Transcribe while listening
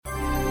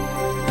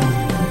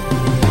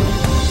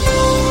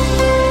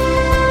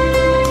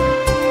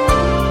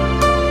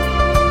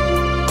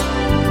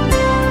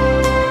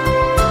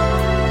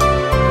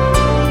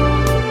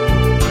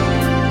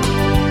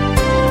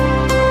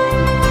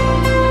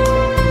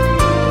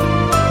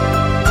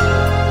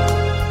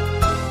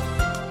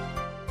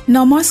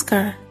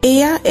নমস্কাৰ,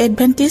 এয়া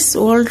Adventist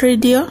world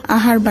radio'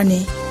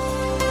 আহাৰবাণী।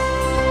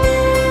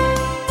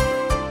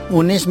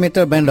 19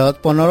 metre বেণ্ডত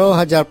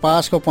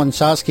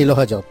 15,550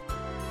 কিলোহাৰ্টজত।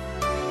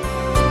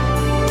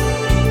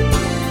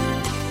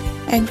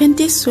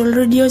 Adventist world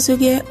radio'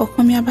 যোগে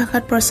অসমীয়া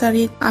ভাষাত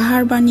প্ৰচাৰিত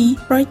আহাৰবাণী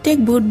প্ৰত্যেক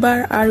বুধবাৰ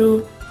আৰু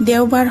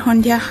দেওবাৰ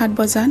সন্ধিয়া 7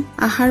 বজাত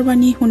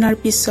আহাৰবাণী শুনাৰ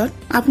পিছত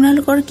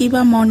আপোনালোকৰ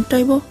কিবা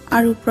মন্তব্য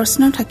আৰু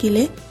প্ৰশ্ন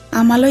থাকিলে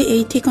আমালৈ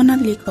এই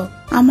ঠিকনাত লিখক।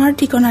 আমাৰ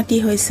ঠিকনাটি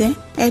হৈছে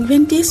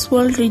Adventist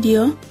world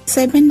radio',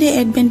 7th Day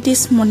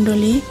Adventist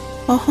মণ্ডলী,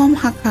 অসম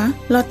শাখা,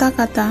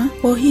 লতাকাটা,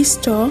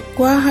 বশিষ্ঠ,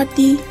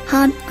 গুৱাহাটী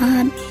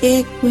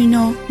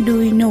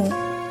 781029।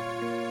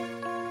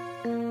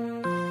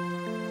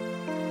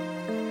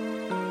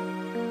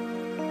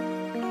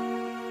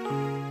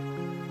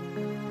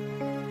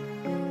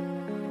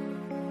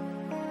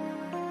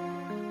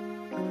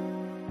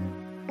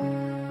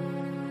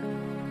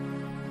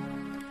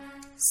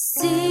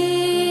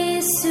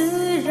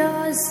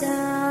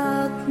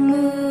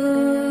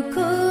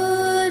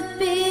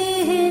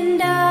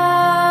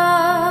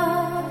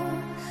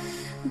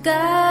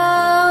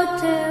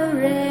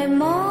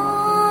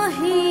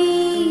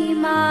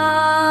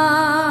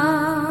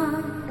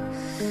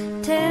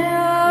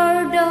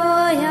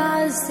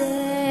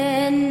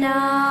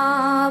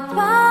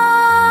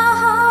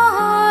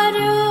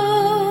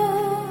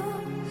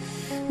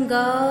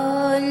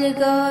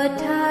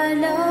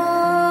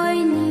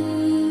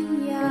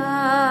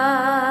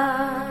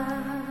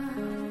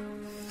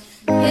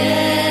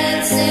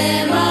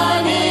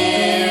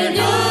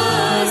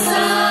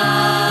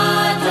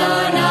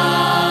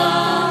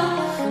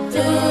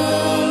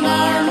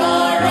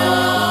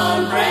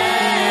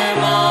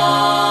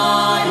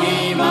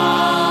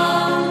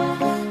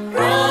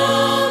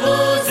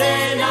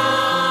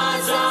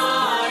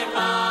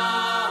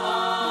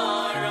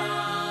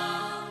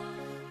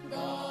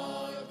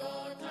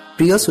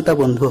 প্ৰিয় শ্ৰোতা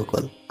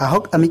বন্ধুসকল,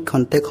 আহক আমি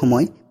খন্তেক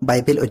সময়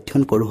বাইবেল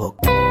অধ্যয়ন কৰোঁ।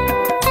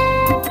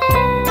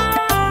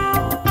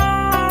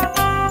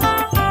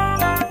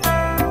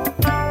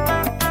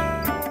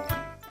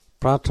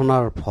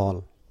 প্ৰাৰ্থনাৰ ফল।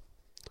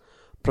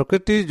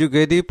 প্ৰকৃতিৰ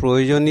যোগেদি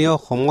প্ৰয়োজনীয়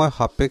সময়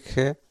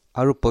সাপেক্ষে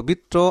আৰু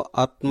পবিত্ৰ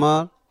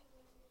আত্মাৰ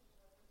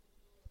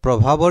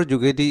প্ৰভাৱৰ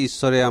যোগেদি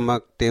ঈশ্বৰে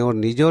আমাক তেওঁৰ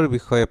নিজৰ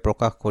বিষয়ে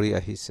প্ৰকাশ কৰি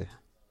আহিছে।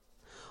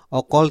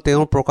 অকল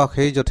তেওঁৰ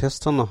প্ৰকাশেই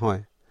যথেষ্ট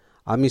নহয়,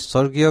 আমি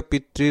স্বৰ্গীয়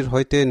পিতৃৰ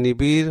সৈতে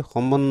নিবিড়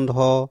সম্বন্ধ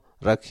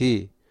ৰাখি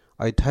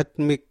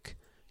আধ্যাত্মিক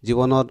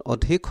জীৱনত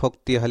অধিক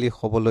শক্তিশালী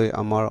হ'বলৈ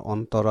আমাৰ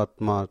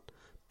অন্তৰাত্মাত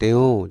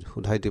তেওঁ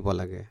সোধাই দিব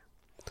লাগে।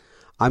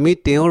 আমি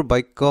তেওঁৰ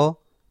বাক্য,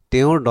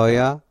 তেওঁৰ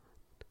দয়া,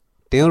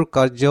 তেওঁৰ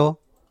কাৰ্য,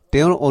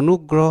 তেওঁৰ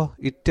অনুগ্ৰহ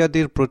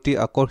ইত্যাদিৰ প্ৰতি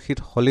আকৰ্ষিত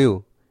হ'লেও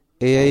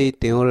এয়াই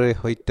তেওঁৰ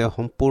সৈতে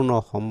সম্পূৰ্ণ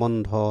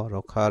সম্বন্ধ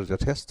ৰখাৰ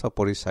যথেষ্ট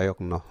পৰিচায়ক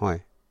নহয়।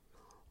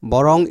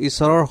 বৰং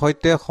ঈশ্বৰৰ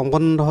সৈতে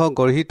সম্বন্ধ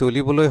গঢ়ি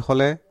তুলিবলৈ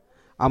হ'লে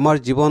আমাৰ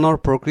জীৱনৰ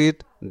প্ৰকৃত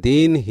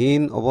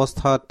দিনহীন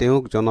অৱস্থা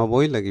তেওঁক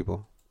জনাবই লাগিব।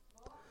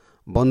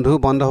 বন্ধু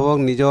বান্ধৱক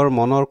নিজৰ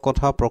মনৰ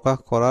কথা প্ৰকাশ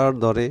কৰাৰ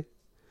দৰে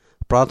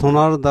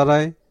প্ৰাৰ্থনাৰ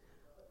দ্বাৰাই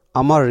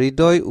আমাৰ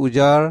হৃদয়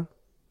উজাৰ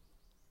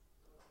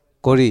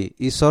কৰি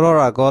ঈশ্বৰৰ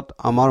আগত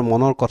আমাৰ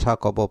মনৰ কথা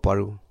ক'ব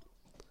পাৰোঁ।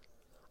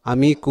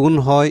 আমি কোন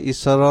হয়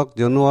ঈশ্বৰক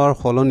জনোৱাৰ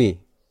সলনি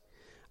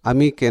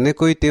আমি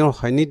কেনেকৈ তেওঁৰ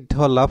সান্নিধ্য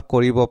লাভ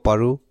কৰিব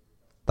পাৰোঁ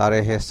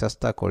তাৰেহে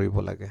চেষ্টা কৰিব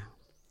লাগে।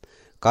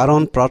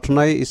 কাৰণ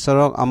প্ৰাৰ্থনাই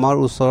ঈশ্বৰক আমাৰ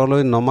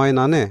ওচৰলৈ নমাই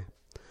নানে,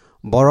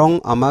 বৰং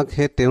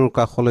আমাকহে তেওঁৰ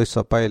কাষলৈ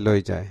চপাই লৈ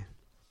যায়।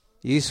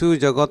 যীশু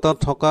জগতত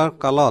থকাৰ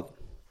কালত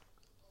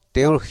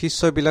তেওঁৰ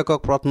শিষ্যবিলাকক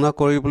প্ৰাৰ্থনা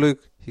কৰিবলৈ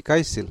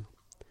শিকাইছিল।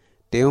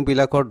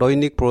 তেওঁবিলাকৰ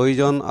দৈনিক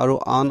প্ৰয়োজন আৰু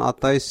আন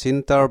আটাই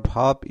চিন্তাৰ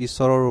ভাৱ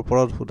ঈশ্বৰৰ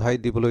ওপৰত সোধাই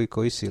দিবলৈ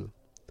কৈছিল।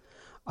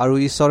 আৰু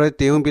ঈশ্বৰে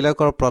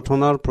তেওঁবিলাকৰ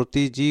প্ৰাৰ্থনাৰ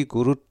প্ৰতি যি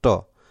গুৰুত্ব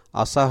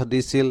আশ্বাস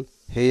দিছিল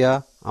সেয়া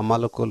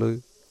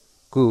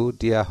আমালোকলৈকো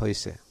দিয়া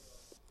হৈছে।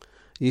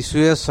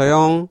 যীশুৱে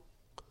স্বয়ং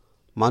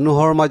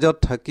মানুহৰ মাজত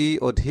থাকি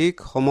অধিক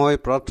সময়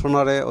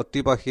প্ৰাৰ্থনাৰে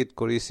অতিবাহিত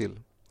কৰিছিল।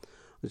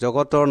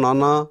 জগতৰ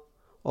নানা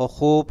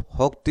অশুভ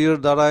শক্তিৰ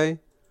দ্বাৰাই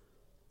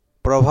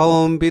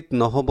প্ৰভাৱান্বিত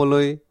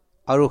নহ'বলৈ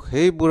আৰু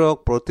সেইবোৰক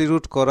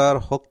প্ৰতিৰোধ কৰাৰ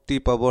শক্তি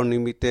পাবৰ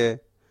নিমিত্তে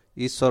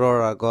ঈশ্বৰৰ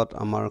আগত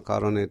আমাৰ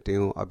কাৰণে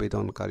তেওঁ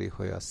আবেদনকাৰী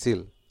হৈ আছিল।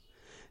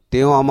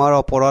 তেওঁ আমাৰ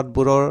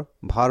অপৰাধবোৰৰ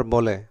ভাৰ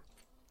বলে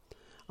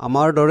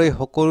আমাৰ দৰে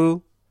সকলো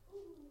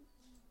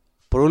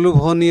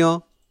প্ৰলোভনীয়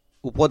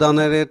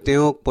উপাদানেৰে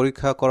তেওঁক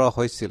পৰীক্ষা কৰা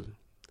হৈছিল।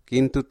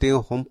 কিন্তু তেওঁ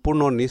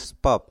সম্পূৰ্ণ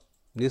নিষ্পাপ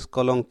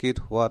নিষ্কলংকিত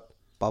হোৱাত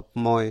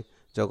পাপময়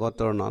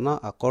জগতৰ নানা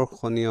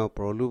আকৰ্ষণীয়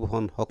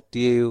প্ৰলোভন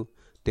শক্তিয়েও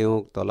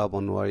তেওঁক তলাব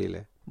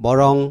নোৱাৰিলে,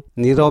 বৰং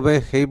নীৰৱে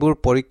সেইবোৰ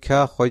পৰীক্ষা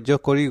সহ্য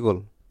কৰি গ'ল।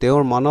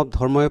 তেওঁৰ মানৱ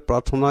ধৰ্মই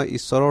প্ৰাৰ্থনা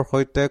ঈশ্বৰৰ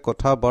সৈতে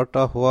কথা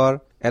বাৰ্তা হোৱাৰ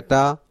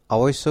এটা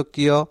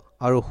আৱশ্যকীয়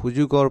আৰু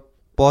সুযোগৰ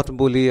পথ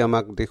বুলি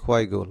আমাক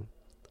দেখুৱাই গ'ল।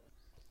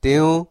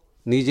 তেওঁ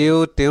নিজেও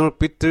তেওঁৰ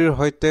পিতৃৰ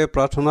সৈতে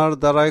প্ৰাৰ্থনাৰ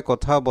দ্বাৰাই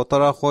কথা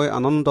বতৰা হৈ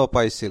আনন্দ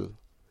পাইছিল।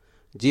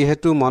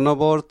 যিহেতু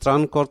মানৱৰ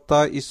ত্ৰাণকৰ্তা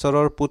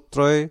ঈশ্বৰৰ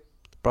পুত্ৰই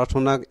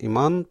প্ৰাৰ্থনাক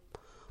ইমান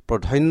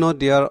প্ৰাধান্য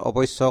দিয়াৰ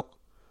আৱশ্যক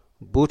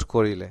বোধ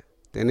কৰিলে,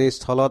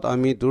 তেনেস্থলত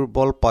আমি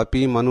দুৰ্বল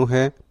পাপী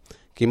মানুহে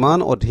কিমান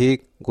অধিক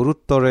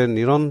গুৰুত্বৰে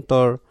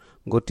নিৰন্তৰ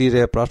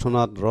গতিৰে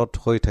প্ৰাৰ্থনাত ৰত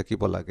হৈ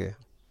থাকিব লাগে।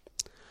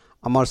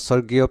 আমাৰ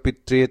স্বৰ্গীয়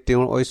পিতৃয়ে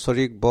তেওঁৰ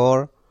ঐশ্বৰিক বৰ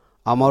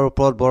আমাৰ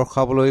ওপৰত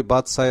বৰ্ষাবলৈ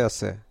বাট চাই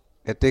আছে।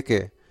 এতেকে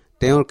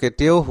তেওঁৰ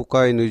কেতিয়াও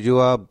শুকাই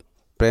নোযোৱা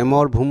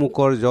প্ৰেমৰ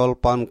ভুমুকৰ জল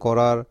পান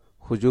কৰাৰ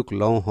সুযোগ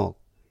লওঁ হওক।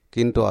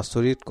 কিন্তু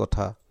আচৰিত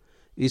কথা,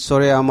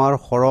 ঈশ্বৰে আমাৰ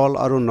সৰল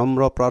আৰু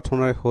নম্ৰ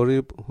প্ৰাৰ্থনাৰ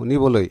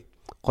শুনিবলৈ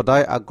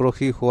সদায়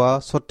আগ্ৰহী হোৱা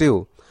স্বত্তেও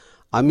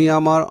আমি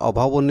আমাৰ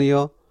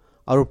অভাৱনীয়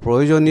আৰু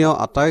প্ৰয়োজনীয়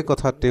আটাই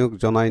কথা তেওঁক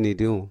জনাই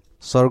নিদিওঁ।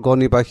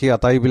 স্বৰ্গনিবাসী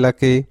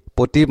আটাইবিলাকেই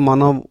প্ৰতি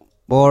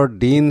মানৱৰ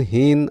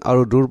দিনহীন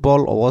আৰু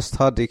দুৰ্বল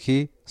অৱস্থা দেখি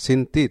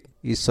চিন্তিত।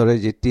 ঈশ্বৰে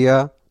যেতিয়া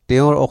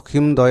তেওঁৰ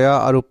অসীম দয়া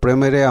আৰু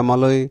প্ৰেমেৰে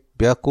আমালৈ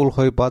ব্যাকুল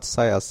হৈ বাট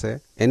চাই আছে,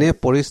 এনে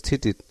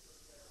পৰিস্থিতিত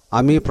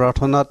আমি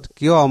প্ৰাৰ্থনাত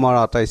কিয় আমাৰ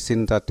আটাই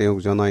চিন্তা তেওঁক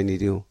জনাই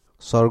নিদিওঁ?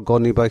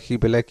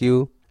 স্বৰ্গনিবাসীবিলাকেও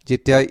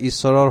যেতিয়া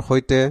ঈশ্বৰৰ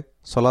সৈতে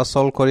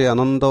চলাচল কৰি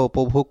আনন্দ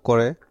উপভোগ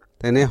কৰে,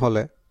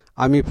 তেনেহ'লে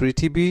আমি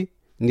পৃথিৱী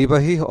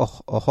নিবাসী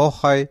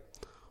অসহায়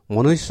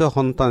মনুষ্য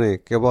সন্তানে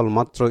কেৱল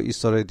মাত্ৰ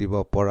ঈশ্বৰে দিব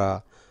পৰা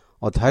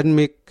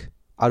আধ্যাত্মিক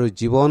আৰু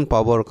জীৱন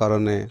পাবৰ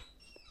কাৰণে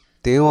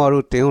তেওঁ আৰু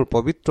তেওঁৰ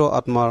পবিত্ৰ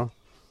আত্মাৰ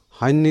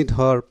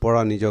সান্নিধ্যৰ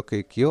পৰা নিজকে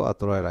কিয়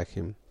আঁতৰাই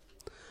ৰাখিম?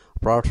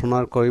 প্ৰাৰ্থনা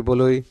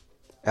কৰিবলৈ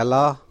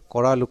এলাহ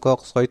কৰা লোকক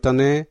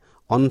শয়তানে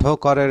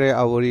অন্ধকাৰেৰে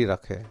আৱৰি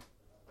ৰাখে।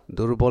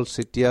 দুৰ্বল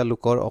চিতীয়া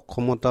লোকৰ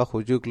অক্ষমতা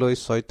সুযোগ লৈ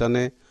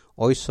শয়তানে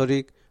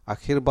ঐশ্বৰিক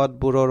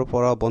আশীৰ্বাদবোৰৰ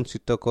পৰা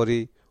বঞ্চিত কৰি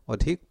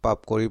অধিক পাপ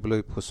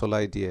কৰিবলৈ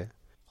ফুচলাই দিয়ে।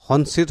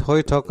 সঞ্চিত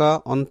হৈ থকা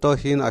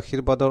অন্তহীন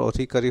আশীৰ্বাদৰ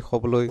অধিকাৰী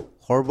হ'বলৈ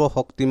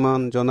সৰ্বশক্তিমান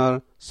জনাৰ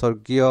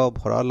স্বৰ্গীয়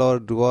ভঁৰালৰ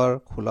দুৱাৰ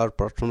খোলাৰ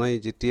প্ৰাৰ্থনাই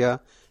যেতিয়া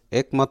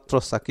একমাত্ৰ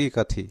চাকি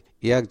কাঠি,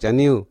 ইয়াক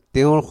জানিও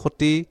তেওঁৰ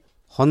সতি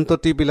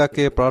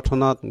সন্ততিবিলাকে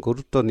প্ৰাৰ্থনাত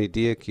গুৰুত্ব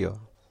নিদিয়ে কিয়?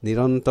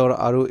 নিৰন্তৰ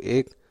আৰু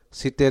এক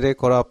চিতেৰে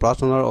কৰা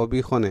প্ৰাৰ্থনাৰ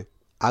অবিহনে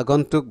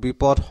আগন্তুক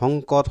বিপদ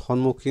সংকট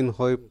সন্মুখীন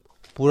হৈ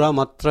পুৰা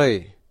মাত্ৰাই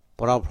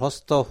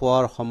পৰাভ্ৰষ্ট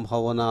হোৱাৰ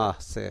সম্ভাৱনা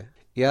আছে।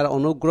 ইয়াৰ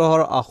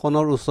অনুগ্ৰহৰ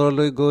আসনৰ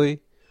ওচৰলৈ গৈ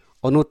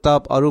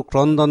অনুতাপ আৰু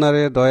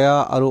ক্ৰন্দনেৰে দয়া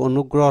আৰু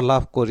অনুগ্ৰহ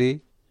লাভ কৰি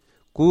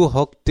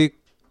কুশক্তিক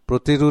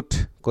প্ৰতিৰোধ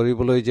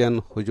কৰিবলৈ যেন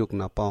সুযোগ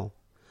নাপাওঁ।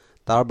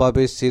 তাৰ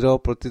বাবে চিৰ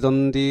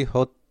প্ৰতিদ্বন্দ্বী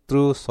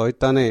শত্ৰু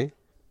শয়তানে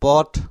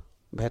পথ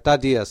ভেটা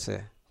দি আছে।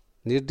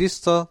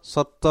 নিৰ্দিষ্ট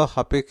চৰ্ত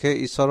সাপেক্ষে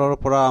ঈশ্বৰৰ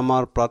পৰা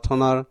আমাৰ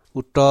প্ৰাৰ্থনাৰ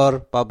উত্তৰ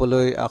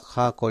পাবলৈ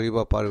আশা কৰিব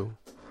পাৰোঁ।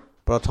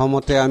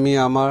 প্ৰথমতে আমি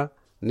আমাৰ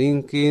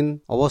নিকীন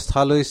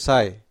অৱস্থালৈ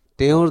চাই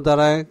তেওঁৰ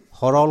দ্বাৰাই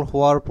সৰল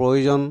হোৱাৰ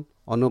প্ৰয়োজন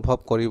অনুভৱ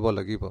কৰিব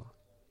লাগিব।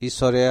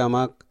 ঈশ্বৰে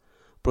আমাক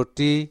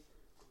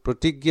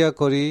প্ৰতিজ্ঞা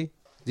কৰি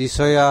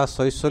যিচয়া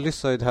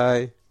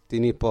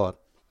 46:3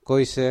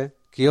 কৈছে,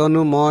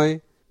 কিয়নো মই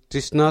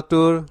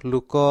তৃষ্ণাতুৰ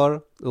লোকৰ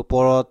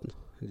ওপৰত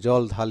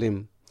জল ঢালিম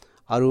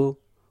আৰু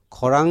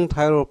খৰাং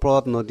ঠাইৰ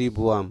ওপৰত নদী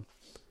বোৱাম।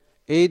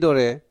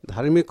 এইদৰে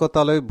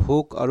ধাৰ্মিকতালৈ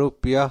ভোক আৰু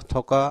পিয়াহ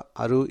থকা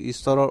আৰু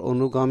ঈশ্বৰৰ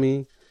অনুগামী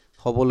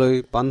হ'বলৈ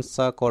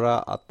বাঞ্ছা কৰা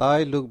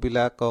আটাই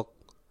লোকবিলাকক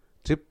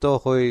তৃপ্ত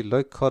হৈ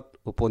লক্ষ্যত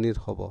উপনীত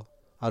হ'ব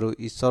আৰু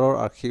ঈশ্বৰৰ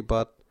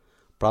আশীৰ্বাদ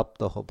প্ৰাপ্ত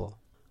হ'ব।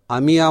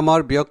 আমি আমাৰ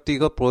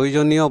ব্যক্তিগত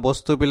প্ৰয়োজনীয়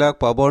বস্তুবিলাক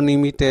পাবৰ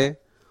নিমিত্তে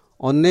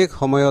অনেক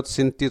সময়ত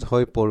চিন্তিত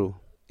হৈ পৰোঁ।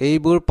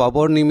 এইবোৰ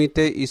পাবৰ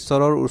নিমিত্তে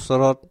ঈশ্বৰৰ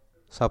ওচৰত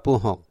চাপো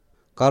হওক,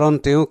 কাৰণ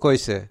তেওঁ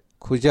কৈছে,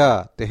 খোজা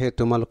তেহে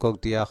তোমালোকক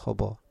দিয়া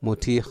হ'ব।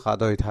 মুঠি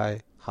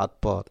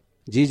 7:7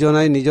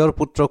 যিজনাই নিজৰ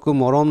পুত্ৰকো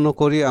মৰম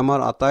নকৰি আমাৰ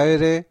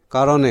আটাইৰে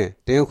কাৰণে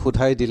তেওঁ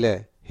সোধাই দিলে,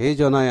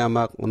 সেইজনাই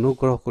আমাক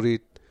অনুগ্ৰহ কৰি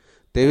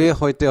তেৱে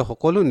সৈতে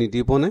সকলো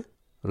নিদিবনে?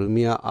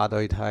 ৰোমিয়া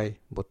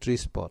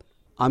 8:32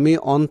 আমি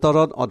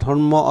অন্তৰত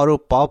অধৰ্ম আৰু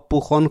পাপ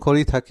পোষণ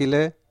কৰি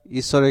থাকিলে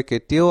ঈশ্বৰে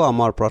কেতিয়াও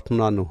আমাৰ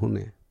প্ৰাৰ্থনা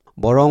নুশুনে।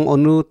 বৰং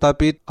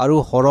অনুতাপিত আৰু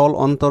সৰল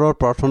অন্তৰৰ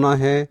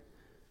প্ৰাৰ্থনাহে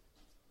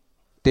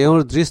তেওঁৰ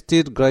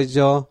দৃষ্টিত গ্ৰাহ্য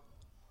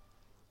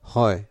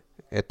হয়।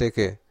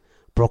 এতেকে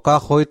প্ৰকাশ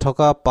হৈ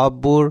থকা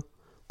পাপবোৰ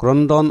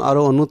ক্ৰন্দন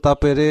আৰু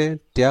অনুতাপেৰে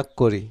ত্যাগ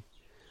কৰি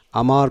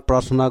আমাৰ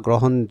প্ৰাৰ্থনা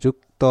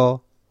গ্ৰহণযুক্ত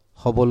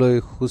হ'বলৈ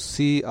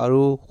সূচী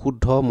আৰু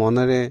শুদ্ধ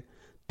মনেৰে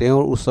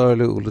তেওঁৰ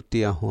ওচৰলৈ উলটি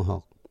আহোঁ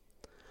হওক।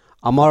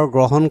 আমাৰ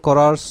গ্ৰহণ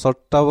কৰাৰ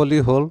চৰ্তাৱলী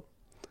হ'ল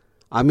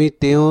আমি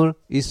তেওঁৰ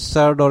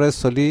ইচ্ছাৰ দৰে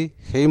চলি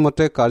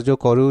সেইমতে কাৰ্য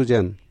কৰোঁ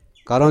যেন,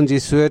 কাৰণ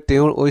যীশুৱে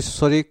তেওঁৰ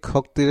ঐশ্বৰিক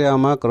শক্তিৰে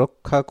আমাক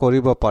ৰক্ষা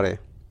কৰিব পাৰে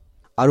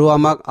আৰু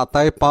আমাক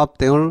আটাই পাপ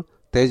তেওঁৰ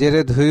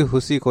তেজেৰে ধুই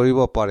শুচি কৰিব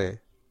পাৰে।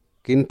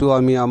 কিন্তু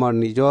আমি আমাৰ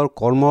নিজৰ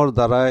কৰ্মৰ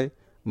দ্বাৰাই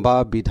বা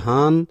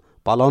বিধান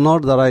পালনৰ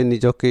দ্বাৰাই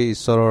নিজকে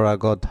ঈশ্বৰৰ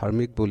আগত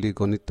ধাৰ্মিক বুলি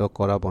গণিত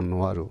কৰাব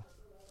নোৱাৰোঁ।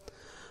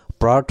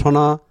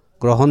 প্ৰাৰ্থনা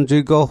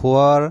গ্ৰহণযোগ্য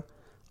হোৱাৰ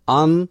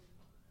আন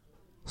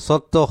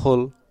চৰ্ত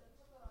হ'ল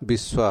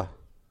বিশ্বাস।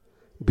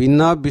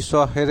 বিনা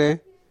বিশ্বাসেৰে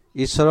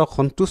ঈশ্বৰক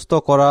সন্তুষ্ট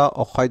কৰা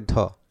অসাধ্য,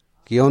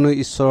 কিয়নো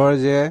ঈশ্বৰ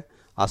যে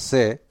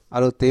আছে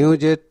আৰু তেওঁ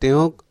যে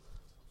তেওঁক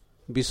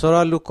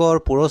বিচৰা লোকৰ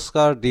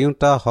পুৰস্কাৰ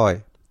দিওঁতা হয়,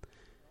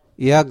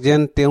 ইয়াক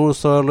যেন তেওঁৰ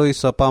ওচৰলৈ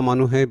চপা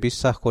মানুহে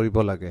বিশ্বাস কৰিব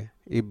লাগে।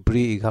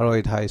 ইব্ৰী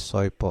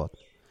 11:6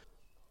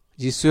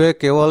 যীশুৱে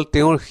কেৱল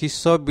তেওঁৰ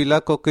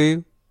শিষ্যবিলাককেই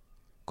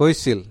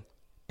কৈছিল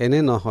এনে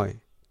নহয়,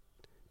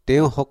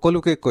 তেওঁ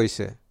সকলোকে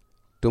কৈছে,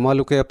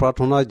 তোমালোকে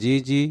প্ৰাৰ্থনা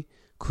যি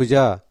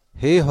খোজা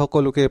সেই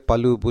সকলোকে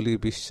পালো বুলি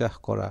বিশ্বাস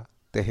কৰা,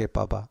 তেহে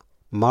পাবা।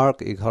 মাৰ্ক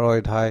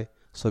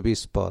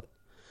 11:24।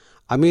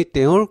 আমি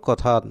তেওঁৰ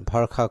কথাত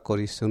ভৰসা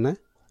কৰিছোনে?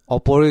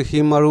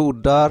 অপৰিসীম আৰু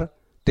উদাৰ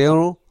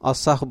তেওঁৰ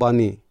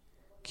আশ্বাসবাণী,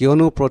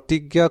 কিয়নো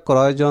প্ৰতিজ্ঞা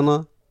কৰাজন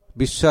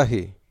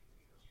বিশ্বাসী।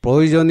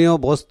 প্ৰয়োজনীয়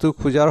বস্তু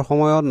খোজাৰ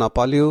সময়ত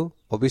নাপালেও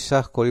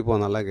অবিশ্বাস কৰিব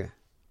নালাগে,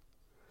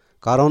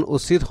 কাৰণ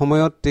উচিত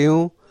সময়ত তেওঁ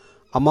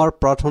আমাৰ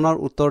প্ৰাৰ্থনাৰ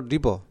উত্তৰ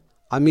দিব।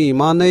 আমি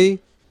ইমানেই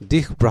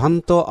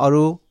দিশভ্ৰান্ত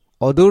আৰু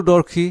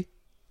অদূৰদৰ্শী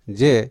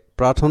যে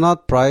প্ৰাৰ্থনাত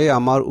প্ৰায়ে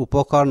আমাৰ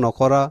উপকাৰ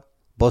নকৰা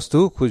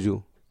বস্তুও খোজোঁ,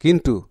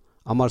 কিন্তু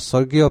আমাৰ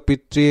স্বৰ্গীয়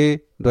পিতৃয়ে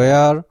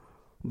দয়াৰ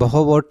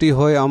বশৱৰ্তী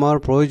হৈ আমাৰ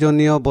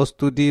প্ৰয়োজনীয়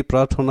বস্তু দি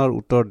প্ৰাৰ্থনাৰ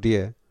উত্তৰ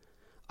দিয়ে।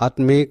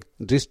 আত্মিক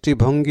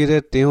দৃষ্টিভংগীৰে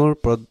তেওঁৰ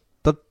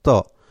প্ৰদত্ত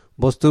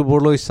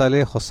বস্তুবোৰলৈ চালে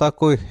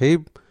সঁচাকৈ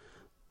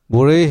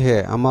সেইবোৰেইহে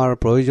আমাৰ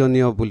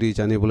প্ৰয়োজনীয় বুলি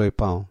জানিবলৈ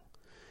পাওঁ।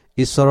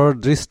 ঈশ্বৰৰ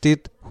দৃষ্টিত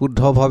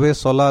শুদ্ধভাৱে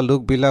চলা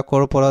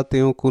লোকবিলাকৰ পৰা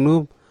তেওঁ কোনো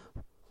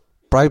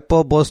প্ৰাপ্য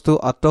বস্তু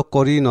আটক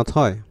কৰি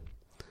নথয়।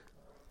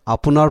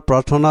 আপোনাৰ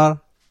প্ৰাৰ্থনাৰ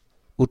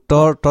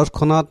উত্তৰ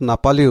তৎক্ষণাত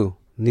নাপালেও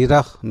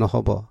নিৰাশ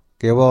নহ'ব।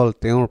 কেৱল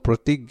তেওঁৰ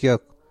প্ৰতিজ্ঞা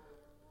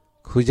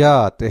খোজা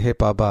তেহে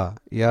পাবা,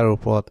 ইয়াৰ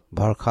ওপৰত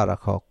ভৰসা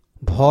ৰাখক।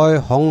 ভয়,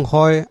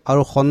 সংশয়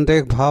আৰু সন্দেহ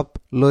ভাৱ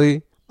লৈ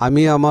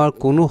আমি আমাৰ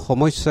কোনো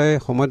সমস্যাই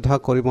সমাধা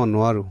কৰিব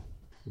নোৱাৰোঁ।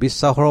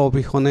 বিশ্বাসৰ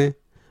অবিহনে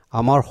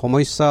আমাৰ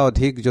সমস্যা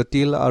অধিক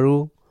জটিল আৰু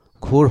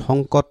ঘোৰ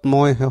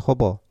সংকটময়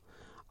হ'ব।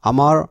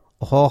 আমাৰ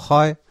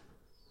অসহায়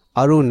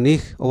আৰু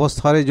নিশ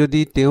অৱস্থাৰে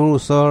যদি তেওঁৰ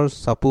ওচৰ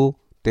চাপো,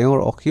 তেওঁৰ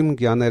অসীম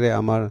জ্ঞানেৰে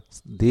আমাৰ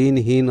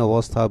দিনহীন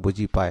অৱস্থা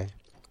বুজি পায়।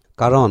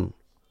 কাৰণ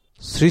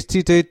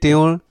সৃষ্টিতেই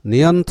তেওঁৰ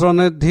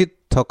নিয়ন্ত্ৰণাধীন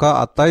থকা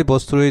আটাই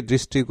বস্তুৰেই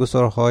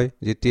দৃষ্টিগোচৰ হয়।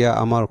 যেতিয়া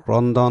আমাৰ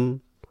ক্ৰন্দন,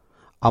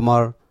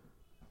 আমাৰ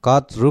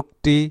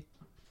কাটৰোক্তি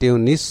তেওঁ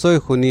নিশ্চয়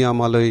শুনি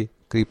আমালৈ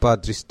কৃপা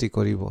দৃষ্টি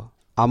কৰিব।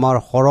 আমাৰ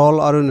সৰল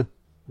আৰু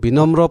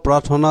বিনম্ৰ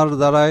প্ৰাৰ্থনাৰ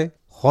দ্বাৰাই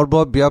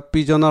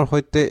সৰ্বব্যাপীজনৰ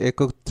সৈতে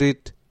একত্ৰিত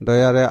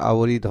দয়াৰে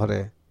আৱৰি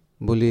ধৰে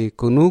বুলি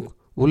কোনো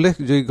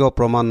উল্লেখযোগ্য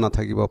প্ৰমাণ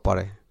নাথাকিব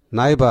পাৰে,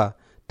 নাইবা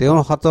তেওঁৰ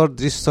হাতৰ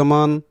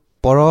দৃশ্যমান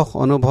পৰশ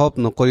অনুভৱ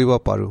নকৰিব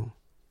পাৰোঁ।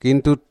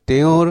 কিন্তু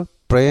তেওঁৰ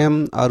প্ৰেম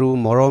আৰু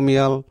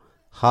মৰমীয়াল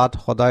হাত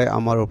সদায়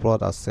আমাৰ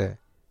ওপৰত আছে,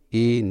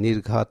 ই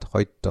নিৰ্ঘাত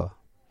সত্য।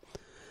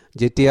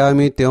 যেতিয়া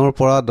আমি তেওঁৰ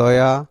পৰা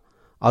দয়া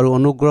আৰু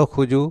অনুগ্ৰহ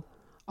খোজোঁ,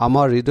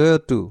 আমাৰ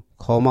হৃদয়তো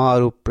ক্ষমা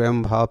আৰু প্ৰেম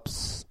ভাৱ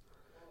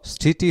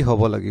স্থিতি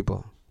হ'ব লাগিব,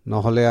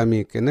 নহ'লে আমি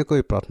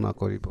কেনেকৈ প্ৰাৰ্থনা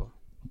কৰিব?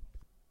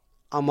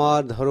 আমাৰ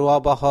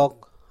ধৰুৱাবাসক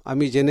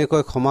আমি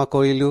যেনেকৈ ক্ষমা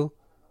কৰিলোঁ,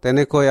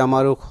 তেনেকৈ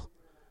আমাৰো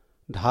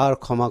ধাৰ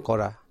ক্ষমা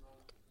কৰা।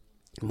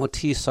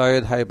 মথি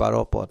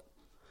 6:12।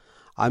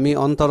 আমি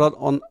অন্তৰত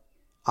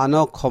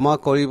আনক ক্ষমা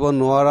কৰিব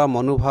নোৱাৰা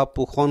মনোভাৱ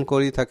পোষণ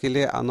কৰি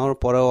থাকিলে আনৰ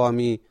পৰাও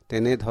আমি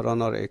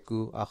তেনেধৰণৰ একো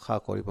আশা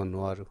কৰিব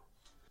নোৱাৰোঁ।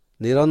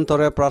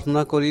 নিৰন্তৰে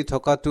প্ৰাৰ্থনা কৰি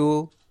থকাটো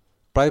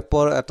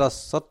প্ৰাপ্যৰ এটা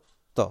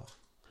সত্য।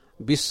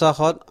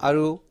 বিশ্বাসত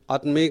আৰু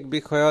আত্মিক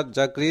বিষয়ত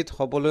জাগৃত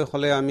হ'বলৈ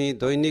হ'লে আমি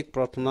দৈনিক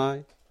প্ৰাৰ্থনা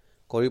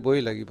কৰিবই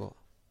লাগিব।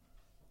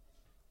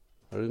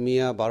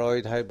 ৰোমিয়া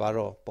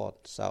 12:12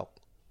 চাওক।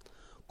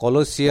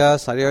 কলচীয়া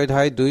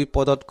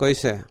 4:2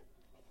 কৈছে,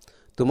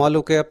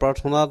 তোমালোকে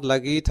প্ৰাৰ্থনাত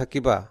লাগি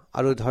থাকিবা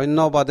আৰু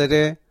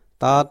ধন্যবাদেৰে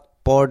তাত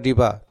পৰ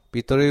দিবা।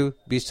 পিতৰে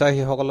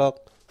বিশ্বাসীসকলক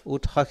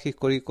উৎসাহী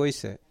কৰি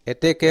কৈছে,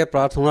 এতেকে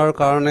প্ৰাৰ্থনাৰ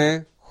কাৰণে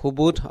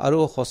সুবোধ আৰু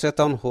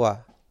সচেতন হোৱা।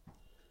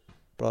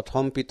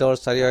 প্ৰথম পিতৰ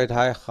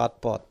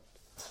 4:7।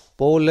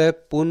 পৌলে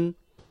পোন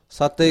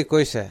চাতেই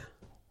কৈছে,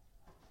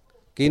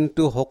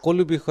 কিন্তু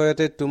সকলো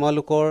বিষয়তে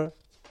তোমালোকৰ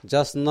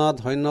যাচনা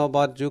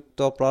ধন্যবাদযুক্ত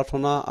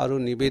প্ৰাৰ্থনা আৰু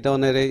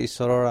নিবেদনেৰে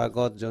ঈশ্বৰৰ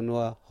আগত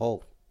জনোৱা হওক।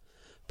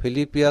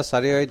 ফিলিপিয়া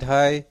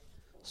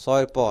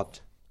 4:6।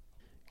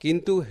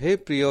 কিন্তু সেই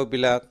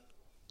প্ৰিয়বিলাক,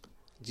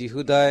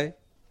 যিহুদাই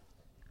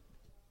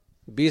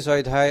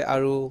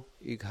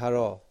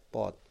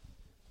 20:11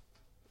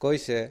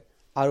 কৈছে,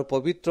 আৰু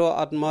পবিত্ৰ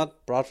আত্মাত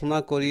প্ৰাৰ্থনা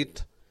কৰি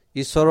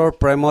ঈশ্বৰৰ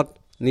প্ৰেমত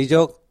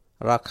নিজক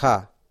ৰাখা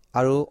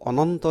আৰু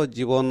অনন্ত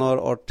জীৱনৰ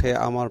অৰ্থে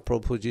আমাৰ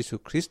প্ৰভু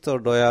যীশুখ্ৰীষ্টৰ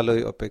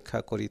দয়ালৈ অপেক্ষা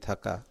কৰি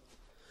থাকা।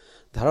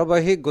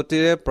 ধাৰাবাহিক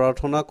গতিৰে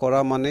প্ৰাৰ্থনা কৰা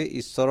মানে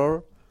ঈশ্বৰৰ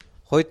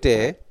সৈতে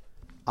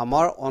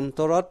আমাৰ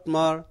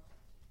অন্তৰাত্মাৰ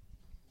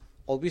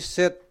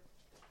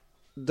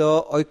অবিচ্ছেদ্য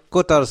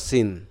ঐক্যতাৰ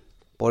চিন।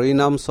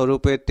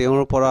 পৰিণামস্বৰূপে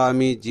তেওঁৰ পৰা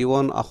আমি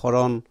জীৱন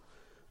আহৰণ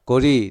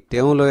কৰি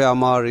তেওঁলৈ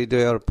আমাৰ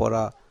হৃদয়ৰ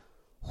পৰা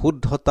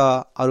শুদ্ধতা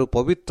আৰু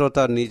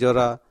পবিত্ৰতা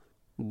নিজৰা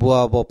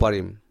বোৱাব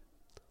পাৰিম।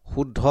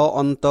 শুদ্ধ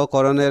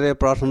অন্তঃকৰণেৰে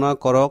প্ৰাৰ্থনা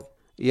কৰক।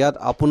 ইয়াত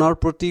আপোনাৰ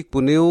প্ৰতি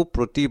কোনেও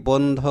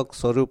প্ৰতিবন্ধক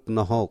স্বৰূপ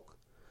নহওক।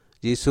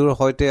 যীশুৰ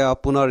সৈতে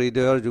আপোনাৰ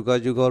হৃদয়ৰ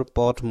যোগাযোগৰ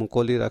পথ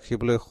মুকলি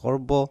ৰাখিবলৈ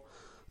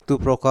সৰ্বতো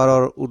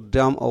প্ৰকাৰৰ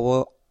উদ্যম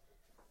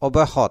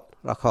অব্যাহত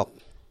ৰাখক।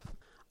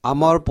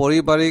 আমাৰ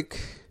পাৰিবাৰিক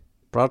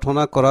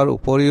প্ৰাৰ্থনা কৰাৰ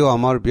উপৰিও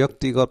আমাৰ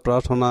ব্যক্তিগত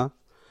প্ৰাৰ্থনা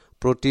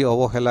প্ৰতি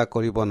অৱহেলা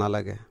কৰিব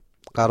নালাগে,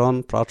 কাৰণ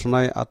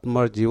প্ৰাৰ্থনাই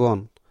আত্মাৰ জীৱন।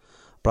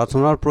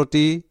 প্ৰাৰ্থনাৰ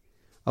প্ৰতি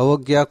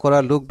অৱজ্ঞা কৰা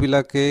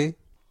লোকবিলাকে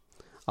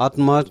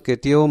আত্মাত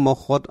কেতিয়াও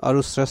মহৎ আৰু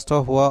শ্ৰেষ্ঠ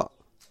হোৱা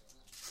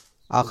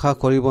আশা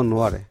কৰিব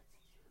নোৱাৰে।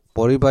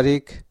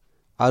 পাৰিবাৰিক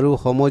আৰু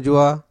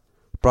সমজুৱা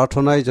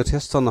প্ৰাৰ্থনাই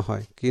যথেষ্ট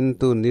নহয়,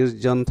 কিন্তু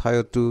নিৰ্জন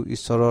ঠাইতো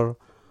ঈশ্বৰৰ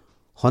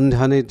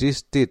সন্ধানী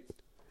দৃষ্টিত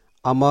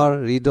আমাৰ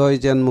হৃদয়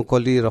যেন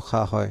মুকলি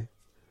ৰখা হয়।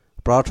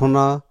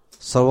 প্ৰাৰ্থনা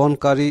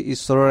শ্ৰৱণকাৰী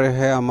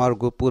ঈশ্বৰেহে আমাৰ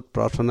গুপুত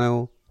প্ৰাৰ্থনাও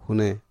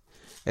শুনে।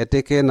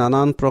 এতেকে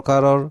নানান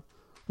প্ৰকাৰৰ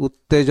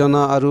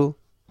উত্তেজনা আৰু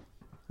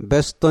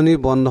বেষ্টনী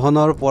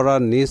বন্ধনৰ পৰা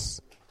নিজ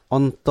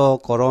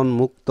অন্তঃকৰণ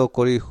মুক্ত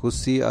কৰি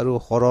সুচী আৰু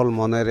সৰল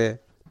মনেৰে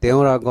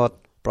তেওঁৰ আগত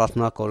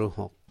প্ৰাৰ্থনা কৰোঁ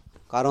হওক,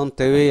 কাৰণ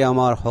তেওঁৱেই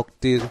আমাৰ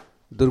শক্তিৰ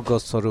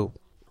দুৰ্গস্বৰূপ।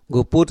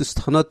 গুপুত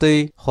স্থানতেই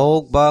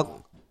হওক বা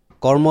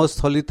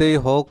কৰ্মস্থলীতেই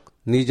হওক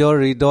নিজৰ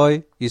হৃদয়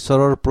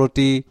ঈশ্বৰৰ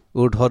প্ৰতি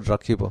ঊৰ্ধত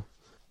ৰাখিব।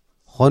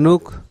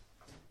 হনুক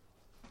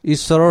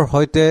ঈশ্বৰৰ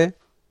সৈতে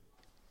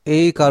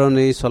এই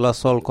কাৰণেই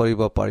চলাচল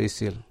কৰিব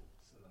পাৰিছিল।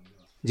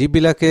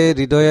 যিবিলাকে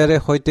হৃদয়েৰে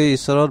সৈতে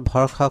ঈশ্বৰত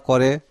ভৰসা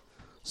কৰে,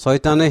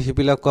 শয়তানে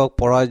সেইবিলাকক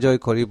পৰাজয়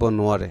কৰিব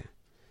নোৱাৰে।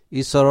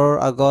 ঈশ্বৰৰ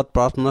আগত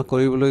প্ৰাৰ্থনা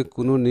কৰিবলৈ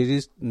কোনো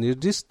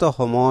নিৰ্দিষ্ট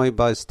সময়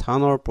বা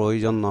স্থানৰ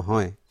প্ৰয়োজন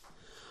নহয়।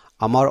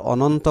 আমাৰ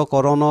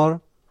অনন্তকৰণৰ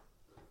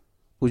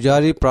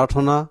উজাৰি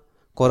প্ৰাৰ্থনা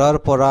কৰাৰ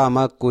পৰা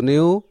আমাক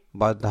কোনেও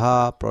বাধা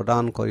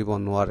প্ৰদান কৰিব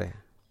নোৱাৰে।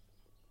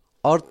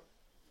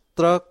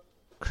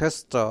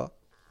 অৰ্তশ্ৰেষ্ঠ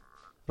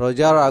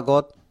ৰজাৰ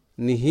আগত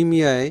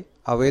নিহিমিয়াই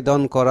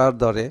আবেদন কৰাৰ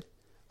দৰে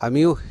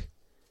আমিও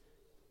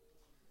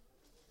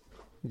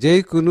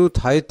যিকোনো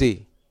ঠাইতেই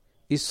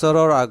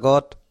ঈশ্বৰৰ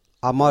আগত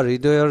আমাৰ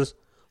হৃদয়ৰ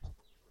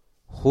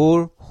সুৰ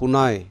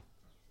শুনাই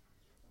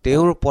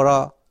তেওঁৰ পৰা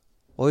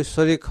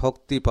ঐশ্বৰিক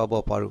শক্তি পাব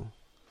পাৰোঁ।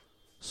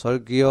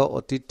 স্বৰ্গীয়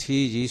অতিথি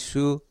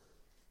যীশু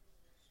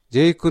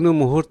যিকোনো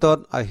মুহূৰ্তত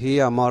আহি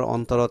আমাৰ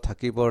অন্তৰত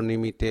থাকিবৰ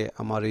নিমিত্তে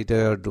আমাৰ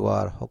হৃদয়ৰ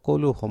দুৱাৰ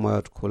সকলো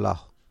সময়ত খোলা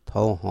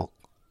থওঁ হওক।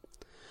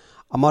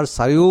 আমাৰ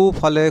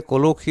চাৰিওফালে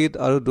কলুষিত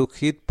আৰু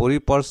দূষিত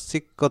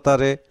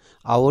পাৰিপাৰ্শ্বিকতাৰে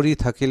আৱৰি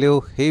থাকিলেও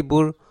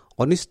সেইবোৰ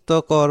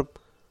অনিষ্টকৰ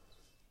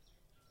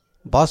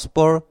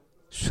বাষ্পৰ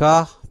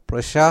শ্বাস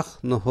প্ৰশ্বাস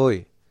নহৈ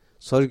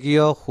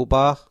স্বৰ্গীয়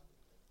সুবাস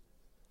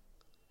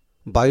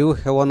বায়ু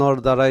সেৱনৰ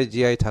দ্বাৰাই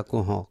জীয়াই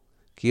থাকোঁ হওক।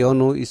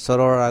 কিয়নো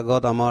ঈশ্বৰৰ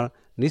আগত আমাৰ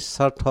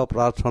নিস্বাৰ্থ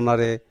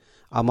প্ৰাৰ্থনাৰে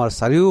আমাৰ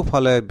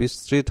চাৰিওফালে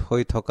বিস্তৃত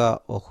হৈ থকা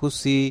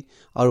অসুচি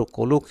আৰু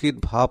কলুষিত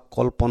ভাৱ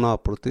কল্পনা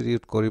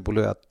প্ৰতিৰোধ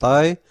কৰিবলৈ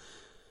আটাই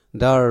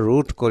দ্বাৰ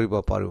ৰোধ কৰিব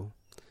পাৰোঁ।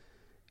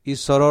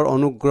 ঈশ্বৰৰ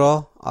অনুগ্ৰহ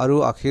আৰু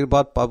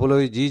আশীৰ্বাদ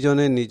পাবলৈ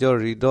যিজনে নিজৰ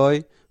হৃদয়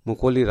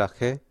মুকলি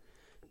ৰাখে,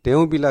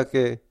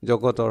 তেওঁবিলাকে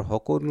জগতৰ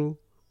সকলো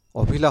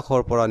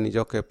অভিলাষৰ পৰা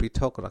নিজকে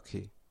পৃথক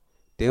ৰাখি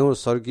তেওঁৰ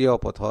স্বৰ্গীয়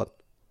পথত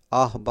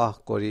আহবাস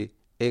কৰি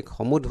এক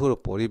সমধুৰ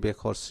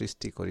পৰিৱেশৰ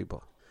সৃষ্টি কৰিব।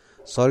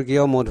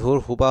 স্বৰ্গীয় মধুৰ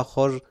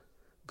সুবাসৰ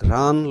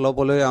ঘ্ৰাণ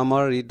ল'বলৈ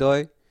আমাৰ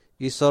হৃদয়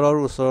ঈশ্বৰৰ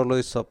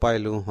ওচৰলৈ চপাই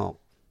লওঁ হওক।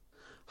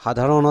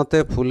 সাধাৰণতে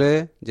ফুলে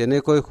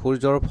যেনেকৈ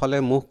সূৰ্যৰ ফালে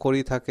মুখ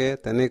কৰি থাকে,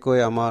 তেনেকৈ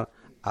আমাৰ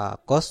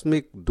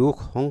আকস্মিক দুখ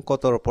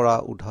সংকটৰ পৰা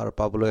উদ্ধাৰ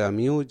পাবলৈ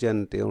আমিও যেন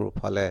তেওঁৰ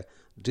ফালে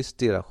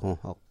দৃষ্টি ৰাখোঁ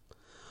হওক।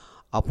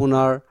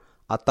 আপোনাৰ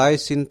আটাই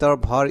চিন্তাৰ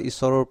ভাৰ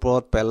ঈশ্বৰৰ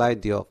ওপৰত পেলাই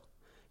দিয়ক।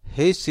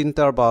 সেই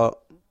চিন্তাৰ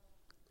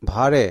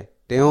ভাৰে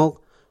তেওঁক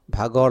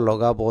ভাগৰ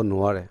লগাব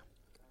নোৱাৰে।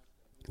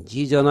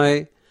 যিজনাই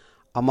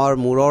আমাৰ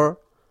মূৰৰ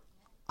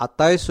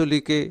আটাই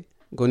চুলিকে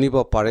গণিব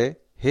পাৰে,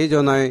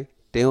 সেইজনাই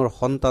তেওঁৰ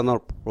সন্তানৰ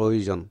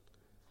প্ৰয়োজন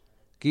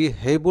কি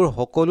সেইবোৰ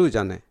সকলো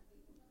জানে।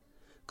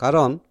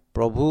 কাৰণ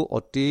প্ৰভু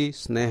অতি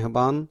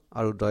স্নেহৱান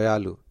আৰু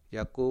দয়ালু।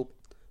 ইয়াকোব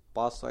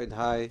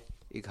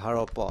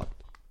 5:11।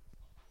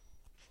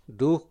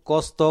 দুখ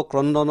কষ্ট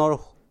ক্ৰন্দনৰ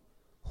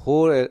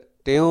সুৰ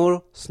তেওঁৰ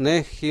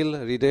স্নেহশীল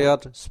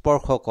হৃদয়ত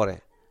স্পৰ্শ কৰে।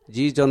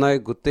 যিজনাই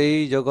গোটেই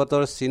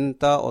জগতৰ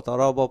চিন্তা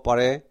আঁতৰাব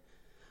পাৰে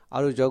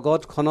আৰু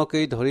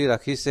জগতখনকেই ধৰি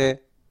ৰাখিছে,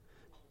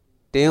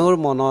 তেওঁৰ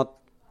মনত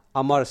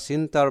আমাৰ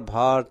চিন্তাৰ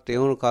ভাৰ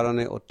তেওঁৰ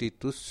কাৰণে অতি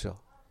তুচ্ছ।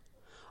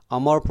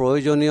 আমাৰ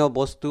প্ৰয়োজনীয়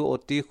বস্তু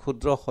অতি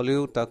ক্ষুদ্ৰ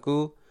হ'লেও তাকো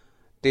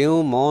তেওঁ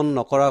মন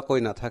নকৰাকৈ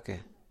নাথাকে।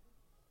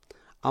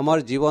 আমাৰ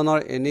জীৱনৰ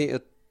এনে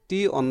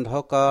অতি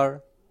অন্ধকাৰ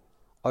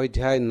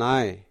অধ্যায়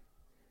নাই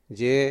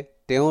যে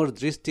তেওঁৰ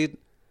দৃষ্টিত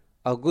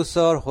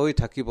অগোচৰ হৈ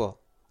থাকিব,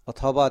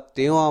 অথবা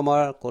তেওঁ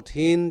আমাৰ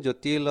কঠিন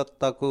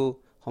জটিলতাকো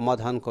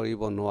সমাধান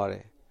কৰিব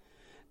নোৱাৰে।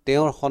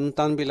 তেওঁৰ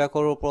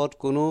সন্তানবিলাকৰ ওপৰত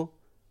কোনো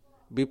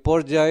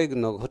বিপৰ্যয়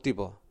নঘটিব।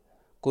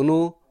 কোনো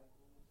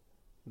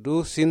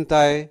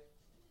দুশ্চিন্তাই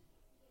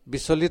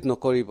বিচলিত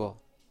নকৰিব।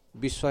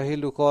 বিশ্বাসী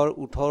লোকৰ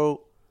ওঠৰ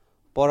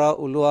পৰা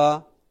ওলোৱা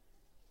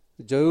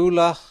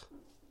জয়োল্লাস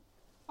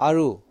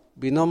আৰু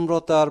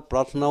বিনম্ৰতাৰ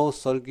প্ৰাৰ্থনাও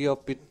স্বৰ্গীয়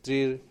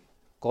পিতৃৰ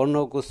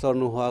কৰ্ণগোচৰ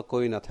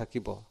নোহোৱাকৈ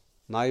নাথাকিব,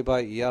 নাইবা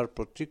ইয়াৰ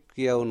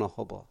প্ৰতিক্ৰিয়াও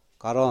নহ'ব।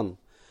 কাৰণ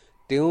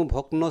তেওঁ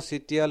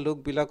ভগ্নচিতীয়া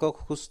লোকবিলাকক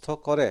সুস্থ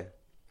কৰে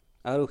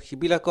আৰু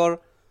সিবিলাকৰ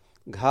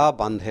ঘা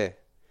বান্ধে।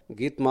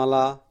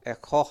 গীতমালা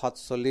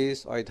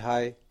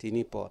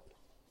 147:3।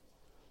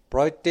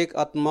 প্ৰত্যেক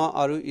আত্মা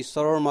আৰু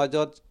ঈশ্বৰৰ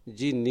মাজত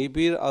যি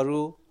নিবিড় আৰু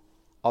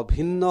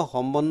অভিন্ন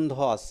সম্বন্ধ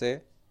আছে,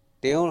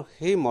 তেওঁৰ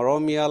সেই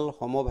মৰমীয়াল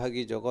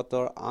সমভাগী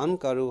জগতৰ আন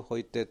কাৰো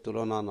সৈতে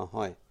তুলনা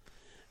নহয়,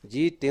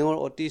 যি তেওঁৰ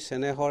অতি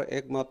চেনেহৰ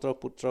একমাত্ৰ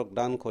পুত্ৰক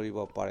দান কৰিব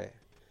পাৰে।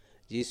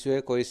 যীশুৱে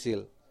কৈছিল,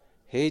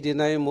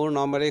 সেইদিনাই মোৰ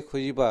নামেৰে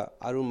খুজিবা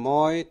আৰু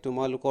মই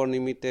তোমালোকৰ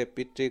নিমিত্তে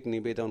পিতৃক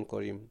নিবেদন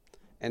কৰিম।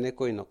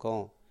 এনেকৈ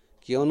নকওঁ,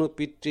 কিয়নো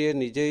পিতৃয়ে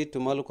নিজেই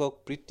তোমালোকক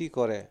প্ৰীতি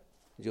কৰে।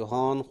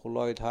 যোহান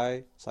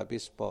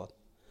 16:26।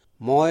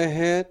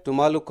 মইহে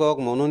তোমালোকক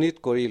মনোনীত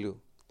কৰিলোঁ,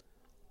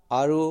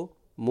 আৰু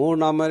মোৰ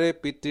নামেৰে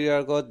পিতৃৰ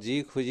আগত যি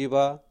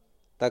খুজিবা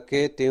তাকে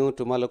তেওঁ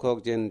তোমালোকক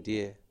যেন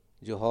দিয়ে।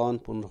 যোহান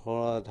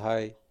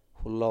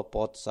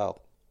 15:16 চাওক।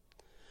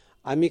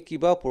 আমি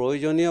কিবা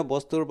প্ৰয়োজনীয়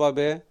বস্তুৰ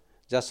বাবে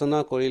যাচনা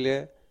কৰিলে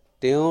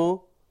তেওঁ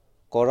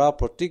কৰা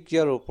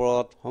প্ৰতিক্ৰিয়াৰ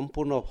ওপৰত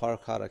সম্পূৰ্ণ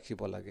ভৰসা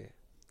ৰাখিব লাগে।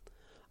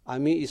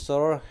 আমি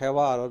ঈশ্বৰৰ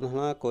সেৱা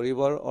আৰাধনা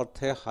কৰিবৰ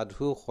অৰ্থে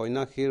সাধু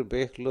সন্যাসীৰ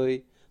বেশ লৈ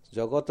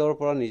জগতৰ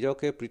পৰা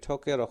নিজকে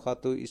পৃথকে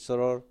ৰখাটো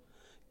ঈশ্বৰৰ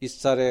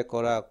ইচ্ছাৰে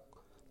কৰা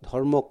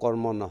ধৰ্ম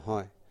কৰ্ম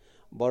নহয়,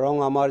 বৰং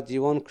আমাৰ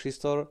জীৱন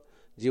খ্ৰীষ্টৰ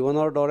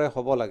জীৱনৰ দৰে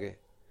হ'ব লাগে।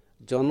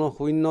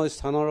 জনশূন্য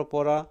স্থানৰ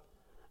পৰা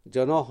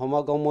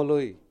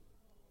জনসমাগমলৈ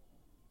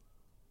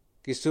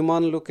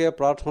কিছুমান লোকে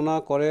প্ৰাৰ্থনা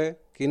কৰে,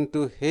 কিন্তু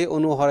সেই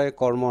অনুসাৰে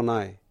কৰ্ম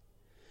নাই।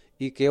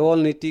 ই কেৱল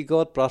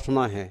নীতিগত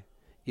প্ৰাৰ্থনাহে,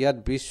 ইয়াত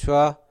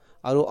বিশ্বাস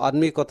আৰু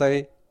আত্মিকতাই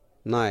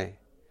নাই।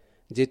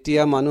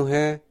 যেতিয়া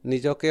মানুহে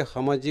নিজকে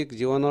সামাজিক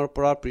জীৱনৰ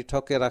পৰা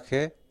পৃথকে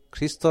ৰাখে,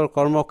 খ্ৰীষ্টৰ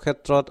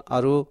কৰ্মক্ষেত্ৰত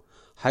আৰু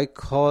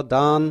সাক্ষ্য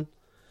দান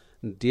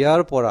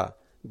দিয়াৰ পৰা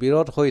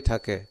বিৰত হৈ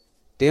থাকে,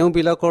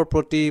 তেওঁবিলাকৰ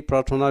প্ৰতি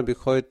প্ৰাৰ্থনাৰ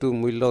বিষয়টো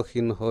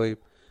মূল্যহীন হৈ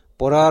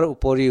পৰাৰ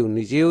উপৰিও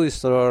নিজেও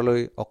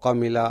ঈশ্বৰলৈ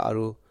অকামিলা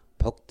আৰু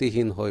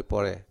ভক্তিহীন হৈ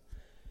পৰে।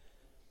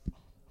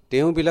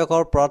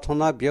 তেওঁবিলাকৰ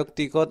প্ৰাৰ্থনা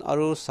ব্যক্তিগত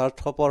আৰু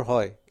স্বাৰ্থপৰ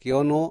হয়,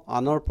 কিয়নো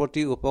আনৰ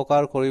প্ৰতি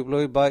উপকাৰ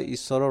কৰিবলৈ বা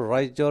ঈশ্বৰৰ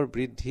ৰাজ্যৰ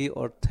বৃদ্ধি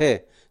অৰ্থে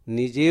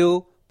নিজেও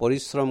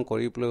পৰিশ্ৰম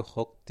কৰিবলৈ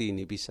শক্তি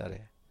নিবিচাৰে।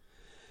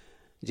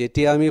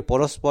 যেতিয়া আমি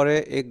পৰস্পৰে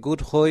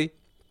একগোট হৈ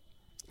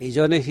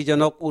ইজনে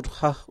সিজনক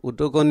উৎসাহ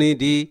উদগনি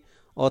দি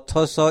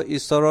অথচ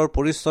ঈশ্বৰৰ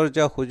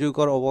পৰিচৰ্যা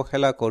সুযোগৰ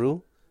অৱহেলা কৰোঁ,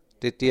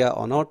 তেতিয়া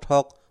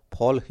অনৰ্থক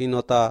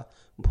ফলহীনতা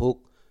ভোগ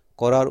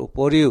কৰাৰ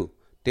উপৰিও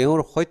তেওঁৰ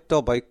সত্য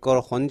বাক্যৰ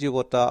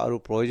সঞ্জীৱতা আৰু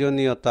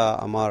প্ৰয়োজনীয়তা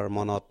আমাৰ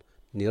মনত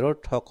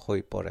নিৰৰ্থক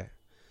হৈ পৰে।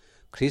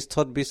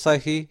 খ্ৰীষ্টত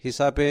বিশ্বাসী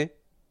হিচাপে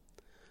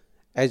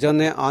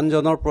এজনে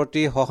আনজনৰ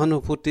প্ৰতি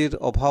সহানুভূতিৰ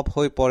অভাৱ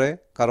হৈ পৰে,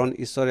 কাৰণ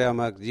ঈশ্বৰে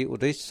আমাক যি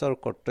উদ্দেশ্যৰ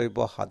কৰ্তব্য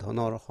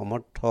সাধনৰ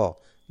সমৰ্থ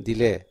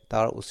দিলে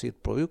তাৰ উচিত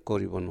প্ৰয়োগ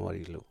কৰিব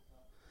নোৱাৰিলোঁ।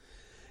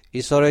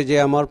 ঈশ্বৰে যে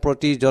আমাৰ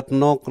প্ৰতি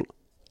যত্ন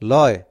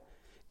লয়,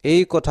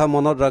 এই কথা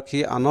মনত ৰাখি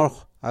আনৰ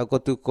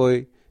আগতকৈ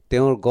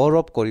তেওঁৰ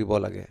গৌৰৱ কৰিব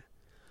লাগে।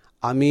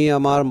 আমি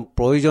আমাৰ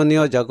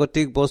প্ৰয়োজনীয়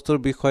জাগতিক বস্তুৰ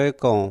বিষয়ে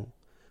কওঁ,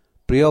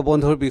 প্ৰিয়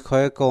বন্ধুৰ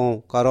বিষয়ে কওঁ,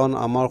 কাৰণ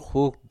আমাৰ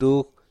সুখ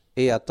দুখ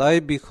এই আটাই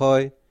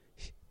বিষয়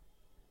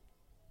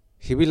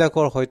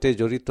সিবিলাকৰ সৈতে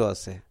জড়িত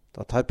আছে।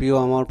 তথাপিও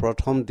আমাৰ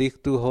প্ৰথম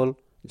দিশটো হ'ল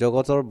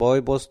জগতৰ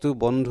বয় বস্তু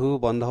বন্ধু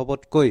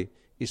বান্ধৱতকৈ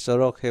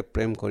ঈশ্বৰকহে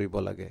প্ৰেম কৰিব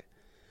লাগে,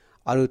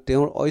 আৰু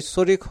তেওঁৰ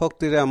ঐশ্বৰিক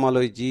শক্তিৰে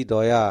আমালৈ যি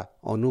দয়া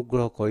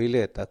অনুগ্ৰহ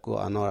কৰিলে তাকো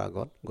আনৰ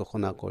আগত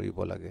ঘোষণা কৰিব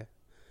লাগে।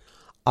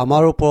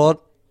 আমাৰ ওপৰত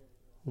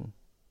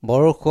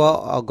বৰষুৱা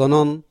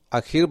অগণন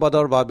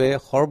আশীৰ্বাদৰ বাবে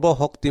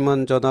সৰ্বশক্তিমান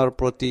জনাৰ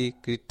প্ৰতি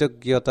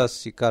কৃতজ্ঞতা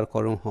স্বীকাৰ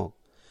কৰোঁ হওক,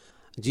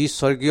 যি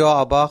স্বৰ্গীয়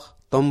আৱাস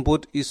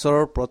তম্বুত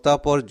ঈশ্বৰৰ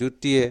প্ৰতাপৰ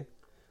জ্যোতিয়ে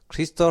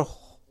খ্ৰীষ্টৰ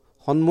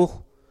সন্মুখ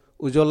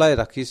উজ্বলাই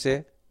ৰাখিছে,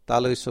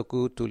 তালৈ চকু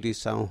তুলি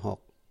চাওঁ হওক।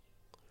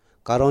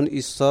 কাৰণ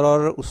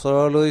ঈশ্বৰৰ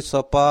ওচৰলৈ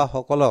চপা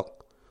সকলক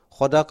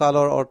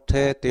সদাকালৰ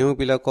অৰ্থে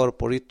তেওঁবিলাকৰ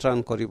পৰিত্ৰাণ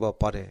কৰিব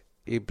পাৰে।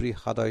 ইব্ৰী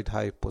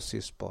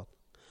 7:25।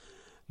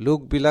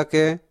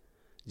 লোকবিলাকে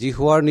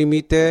জিহুৱাৰ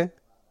নিমিত্তে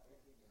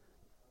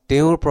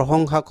তেওঁৰ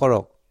প্ৰশংসা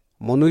কৰক,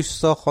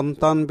 মনুষ্য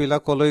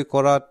সন্তানবিলাকলৈ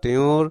কৰা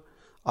তেওঁৰ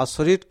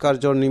আচৰিত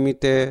কাৰ্যৰ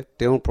নিমিত্তে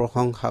তেওঁৰ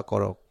প্ৰশংসা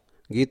কৰক।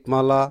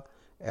 গীতমালা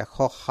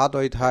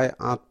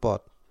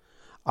 107:8।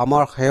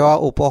 আমাৰ সেৱা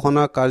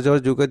উপাসনা কাৰ্যৰ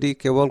যোগেদি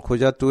কেৱল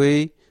খোজাটোৱেই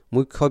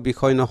মুখ্য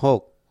বিষয়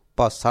নহওক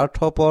বা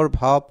স্বাৰ্থপৰ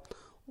ভাৱ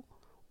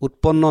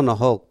উৎপন্ন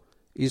নহওক,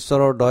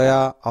 ঈশ্বৰৰ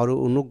দয়া আৰু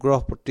অনুগ্ৰহ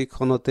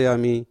প্ৰতিক্ষণতে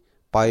আমি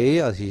পায়েই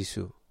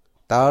আহিছোঁ।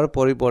 তাৰ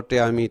পৰিৱৰ্তে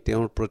আমি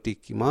তেওঁৰ প্ৰতি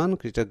কিমান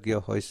কৃতজ্ঞ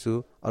হৈছোঁ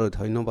আৰু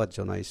ধন্যবাদ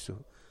জনাইছোঁ।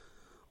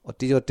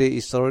 অতীততে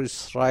ঈশ্বৰৰ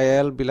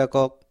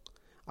ইছৰাইলবিলাকক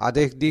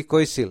আদেশ দি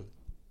কৈছিল,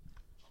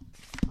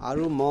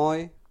 আৰু মই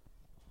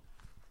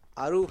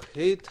আৰু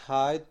সেই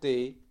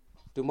ঠাইতেই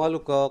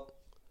তোমালোকক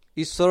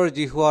ঈশ্বৰৰ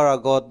জিহুৱাৰ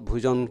আগত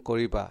ভোজন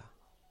কৰিবা,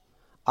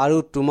 আৰু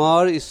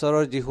তোমাৰ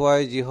ঈশ্বৰৰ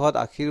জিহুৱাই যিহত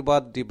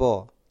আশীৰ্বাদ দিব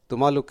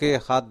তোমালোকে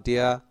হাত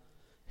দিয়া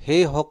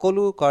সেই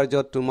সকলো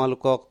কাৰ্যত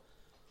তোমালোকক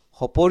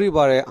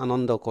সপৰিবাৰে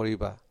আনন্দ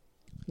কৰিবা।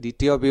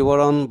 দ্বিতীয়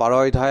বিৱৰণ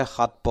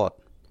 12:7।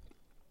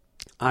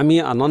 আমি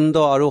আনন্দ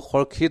আৰু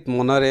হৰ্ষিত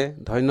মনেৰে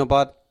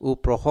ধন্যবাদ ও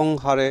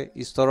প্ৰশংসাৰে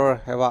ঈশ্বৰৰ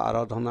সেৱা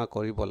আৰাধনা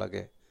কৰিব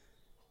লাগে,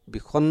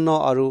 বিষণ্ণ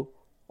আৰু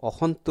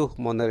অসন্তোষ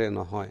মনেৰে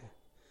নহয়।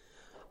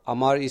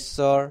 আমাৰ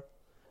ঈশ্বৰ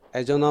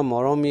এজনা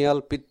মৰমীয়াল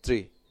পিতৃ।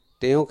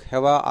 তেওঁক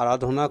সেৱা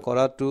আৰাধনা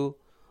কৰাটো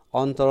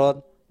অন্তৰত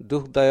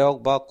দুখদায়ক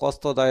বা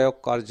কষ্টদায়ক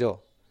কাৰ্য।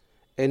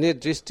 এনে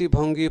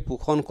দৃষ্টিভংগী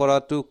পোষণ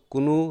কৰাটো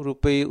কোনো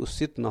ৰূপেই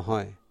উচিত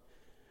নহয়।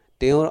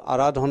 তেওঁৰ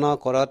আৰাধনা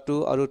কৰাটো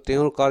আৰু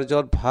তেওঁৰ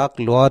কাৰ্যত ভাগ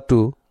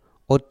লোৱাটো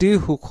অতি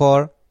সুখৰ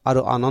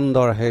আৰু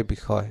আনন্দৰহে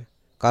বিষয়,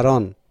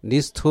 কাৰণ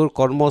নিষ্ঠুৰ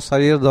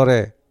কৰ্মচাৰীৰ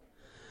দৰে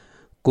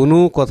কোনো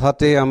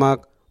কথাতে আমাক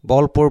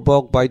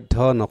বলপূৰ্বক বাধ্য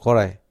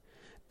নকৰায়।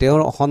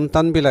 তেওঁৰ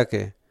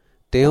সন্তানবিলাকে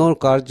তেওঁৰ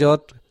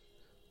কাৰ্যত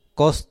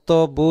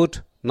কষ্টবোধ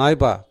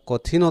নাইবা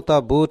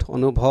কঠিনতাবোধ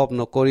অনুভৱ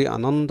নকৰি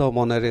আনন্দ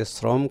মনেৰে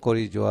শ্ৰম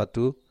কৰি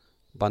যোৱাটো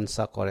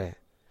বাঞ্ছা কৰে।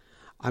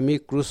 আমি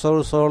ক্ৰুচৰ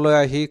ওচৰলৈ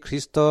আহি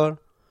খ্ৰীষ্টৰ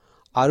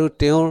আৰু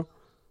তেওঁৰ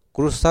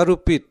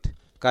ক্ৰুচাৰোপিত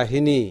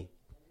কাহিনী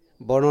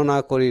বৰ্ণনা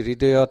কৰি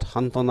হৃদয়ত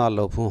সান্তনা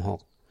লভো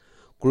হওক।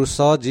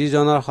 ক্ৰুচত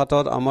যিজনৰ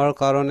হাতত আমাৰ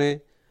কাৰণে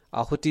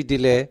আহুতি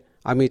দিলে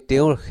আমি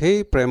তেওঁৰ সেই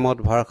প্ৰেমত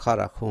ভৰসা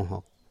ৰাখোঁ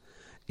হওক।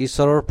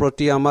 ঈশ্বৰৰ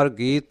প্ৰতি আমাৰ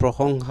গীত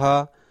প্ৰশংসা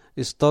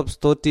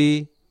স্তৱস্তুতি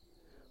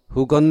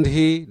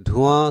সুগন্ধি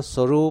ধোঁৱা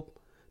স্বৰূপ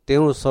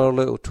তেওঁৰ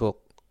ওচৰলৈ উঠক,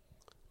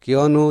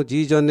 কিয়নো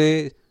যিজনে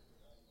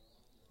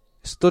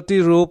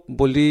স্তুতিৰূপ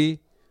বলি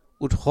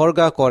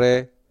উৎসৰ্গা কৰে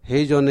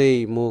সেইজনেই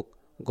মোক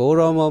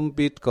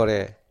গৌৰৱান্বিত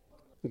কৰে।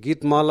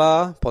 গীতমালা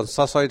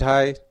 50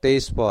 অধ্যায়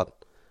 23 পদ।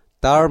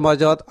 তাৰ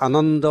মাজত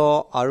আনন্দ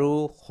আৰু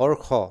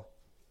হৰ্ষ,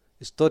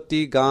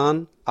 স্তুতি গান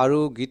আৰু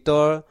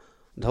গীতৰ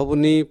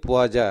ধ্বনি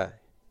পোৱা যায়।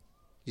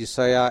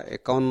 ইছায়া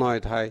 51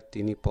 অধ্যায়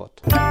 3 পদ।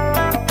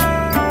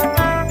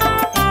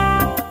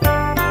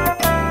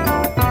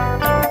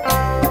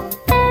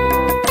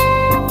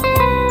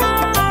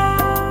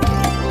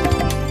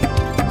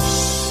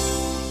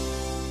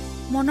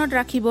 মনত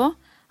ৰাখিব,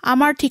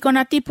 আমাৰ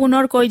ঠিকনাটি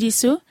পুনৰ কৈ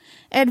দিছো।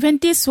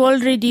 Adventist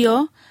world radio',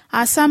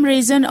 Assam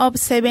region of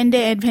seven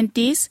day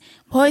Adventist,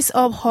 voice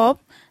of hop,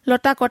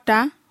 লতাকটা,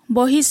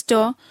 Vashistha,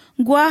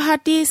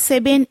 Guwahati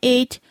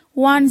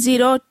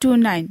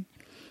 781029।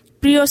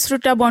 প্ৰিয়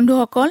শ্ৰোতা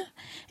বন্ধুসকল,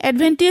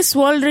 এডভেণ্টিজ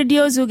ৱৰ্ল্ড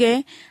ৰেডিঅ' যোগে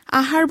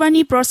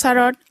আহাৰবাণী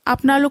প্ৰচাৰত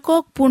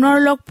আপোনালোকক পুনৰ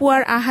লগ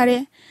পোৱাৰ আশাৰে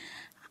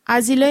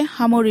আজিলৈ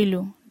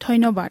সামৰিলো।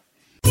 ধন্যবাদ।